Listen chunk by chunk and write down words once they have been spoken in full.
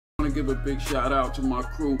I want to give a big shout out to my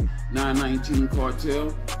crew, 919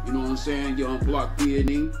 Cartel, you know what I'm saying, YoungBlock,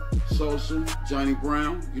 BNE, Sosa, Johnny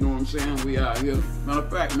Brown, you know what I'm saying, we out here. Matter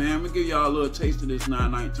of fact, man, I'm going to give y'all a little taste of this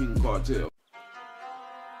 919 Cartel.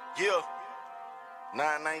 Yeah,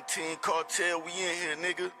 919 Cartel, we in here,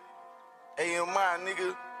 nigga. AMI,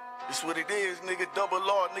 nigga. It's what it is, nigga. Double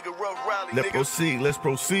R, nigga. Rough Rally, nigga. Let's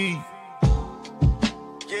proceed.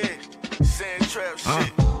 Yeah, sand trap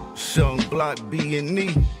shit. YoungBlock,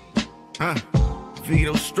 BNE.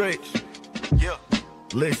 Vedoe stretch. Yeah.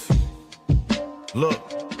 Listen. Look.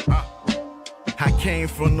 I came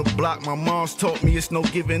from the block, my mom's taught me it's no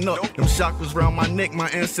giving up. Them chakras round my neck, my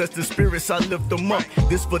ancestors' spirits, I lift them up.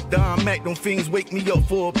 This for Mack, them fiends wake me up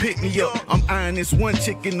for a pick me up. I'm eyeing this one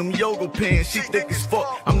chick in them yoga pants, she thick as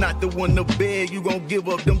fuck. I'm not the one to beg, you gon' give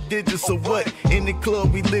up them digits or what? In the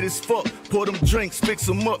club, we lit as fuck. Pour them drinks, fix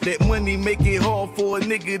them up. That money make it hard for a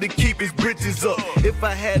nigga to keep his britches up. If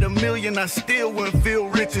I had $1 million, I still wouldn't feel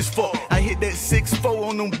rich as fuck. I hit that 6'4"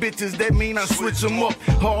 on them bitches, that mean I switch them up.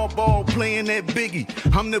 Hardball playing that Biggie,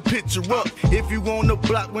 I'm the picture up. If you on the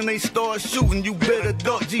block when they start shooting, you better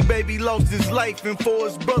duck. G-Baby lost his life and for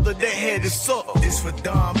his brother that had his suck. This for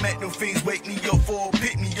Mack, them fiends wake me up for a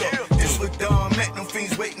pick me up. This for Mack, them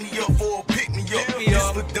fiends wake me up for a pick me up.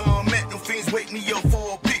 This for Mack, them fiends wake me up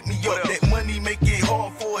for a pick me up. That money make it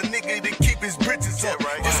hard for a nigga to keep his britches up.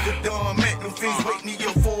 This for Mack, them fiends wake me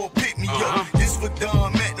up for a pick me up. This for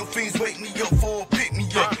Mack, them fiends wake me up for a pick me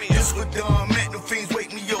up. This for Mack, them fiends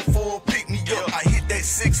wake me up for a pick me up. I hit that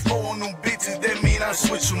 6'4" on them bitches, that mean I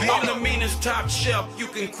switch them up. I'm the meanest top shelf, you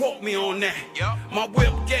can quote me on that. My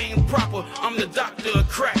whip game proper, I'm the doctor of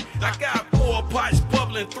crack. I got 4 pots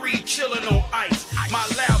bubbling, 3 chilling on ice. My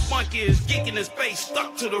loud monkey is geeking his face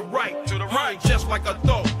stuck to the right. Just like I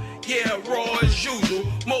thought. Yeah, raw as usual.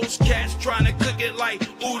 Most cats trying to cook it like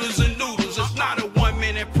oodles and noodles. It's not a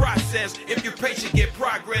 1-minute process. If you're patient, get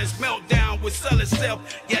progress. Meltdown will sell itself.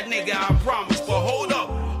 Yeah, nigga, I promise. But hold up,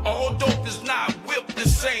 all dope is not whipped the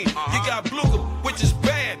same. You got Bluger, which is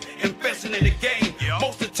bad, investing in the game.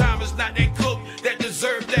 Most of the time, it's not that cook that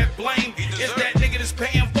deserve that blame. It's that nigga that's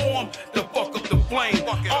paying for him to fuck up the flame.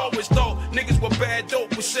 Always thought niggas with bad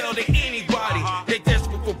dope would sell to anybody. They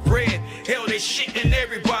desperate for bread. Hell, they shitting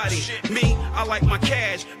everybody. Me, I like my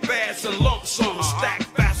cash fast and lump sum, stack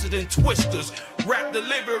faster than twisters. Rap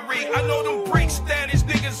delivery, I know them break status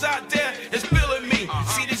niggas out there is feeling me.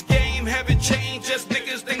 See this game haven't changed, just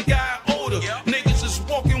niggas then got older. Niggas is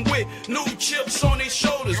walking with new chips on their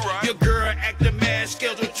shoulders. Your girl acting mad,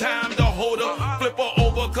 scheduled time to hold her. Flip her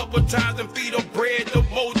over a couple times and feed her bread to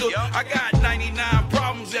mold her. I got 99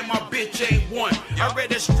 problems and my bitch ain't one. I read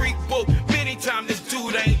that street book many times, this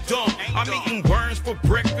dude ain't dumb. I'm eating worms for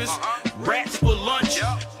breakfast, rats for lunch.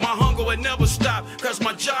 My hunger will never stop, cause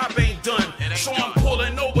my job ain't done. So I'm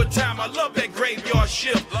pulling overtime, I love that graveyard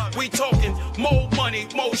shift. We talking more money,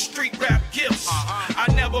 more street rap gifts. I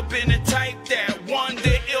never been the type that wonder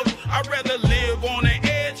if I'd rather live on the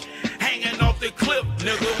edge, hanging off the cliff,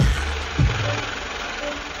 nigga.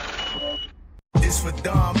 This for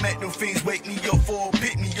Mack, them fiends wake me up for a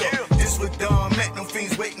pick me up. This for Mack, them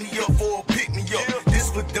fiends wake me up for a pick me up. This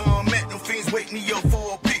for Mack, them fiends wake me up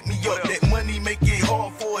for a pick me up. That money make it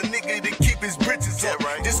hard for a nigga to keep his britches up.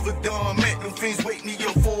 This for Mack, them fiends wake me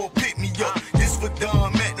up for a pick me up. This for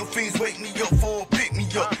Mack, them fiends wake me up for a pick me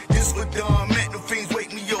up. This for Mack, them fiends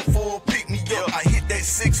wake me up for a pick me up. I hit that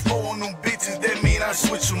 6'4" on them bitches, that mean I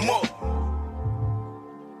switch them up.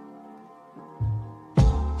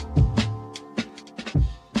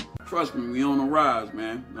 Trust me, we on the rise,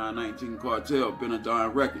 man. 919 Cartel,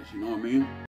 Vedoe Records, you know what I mean?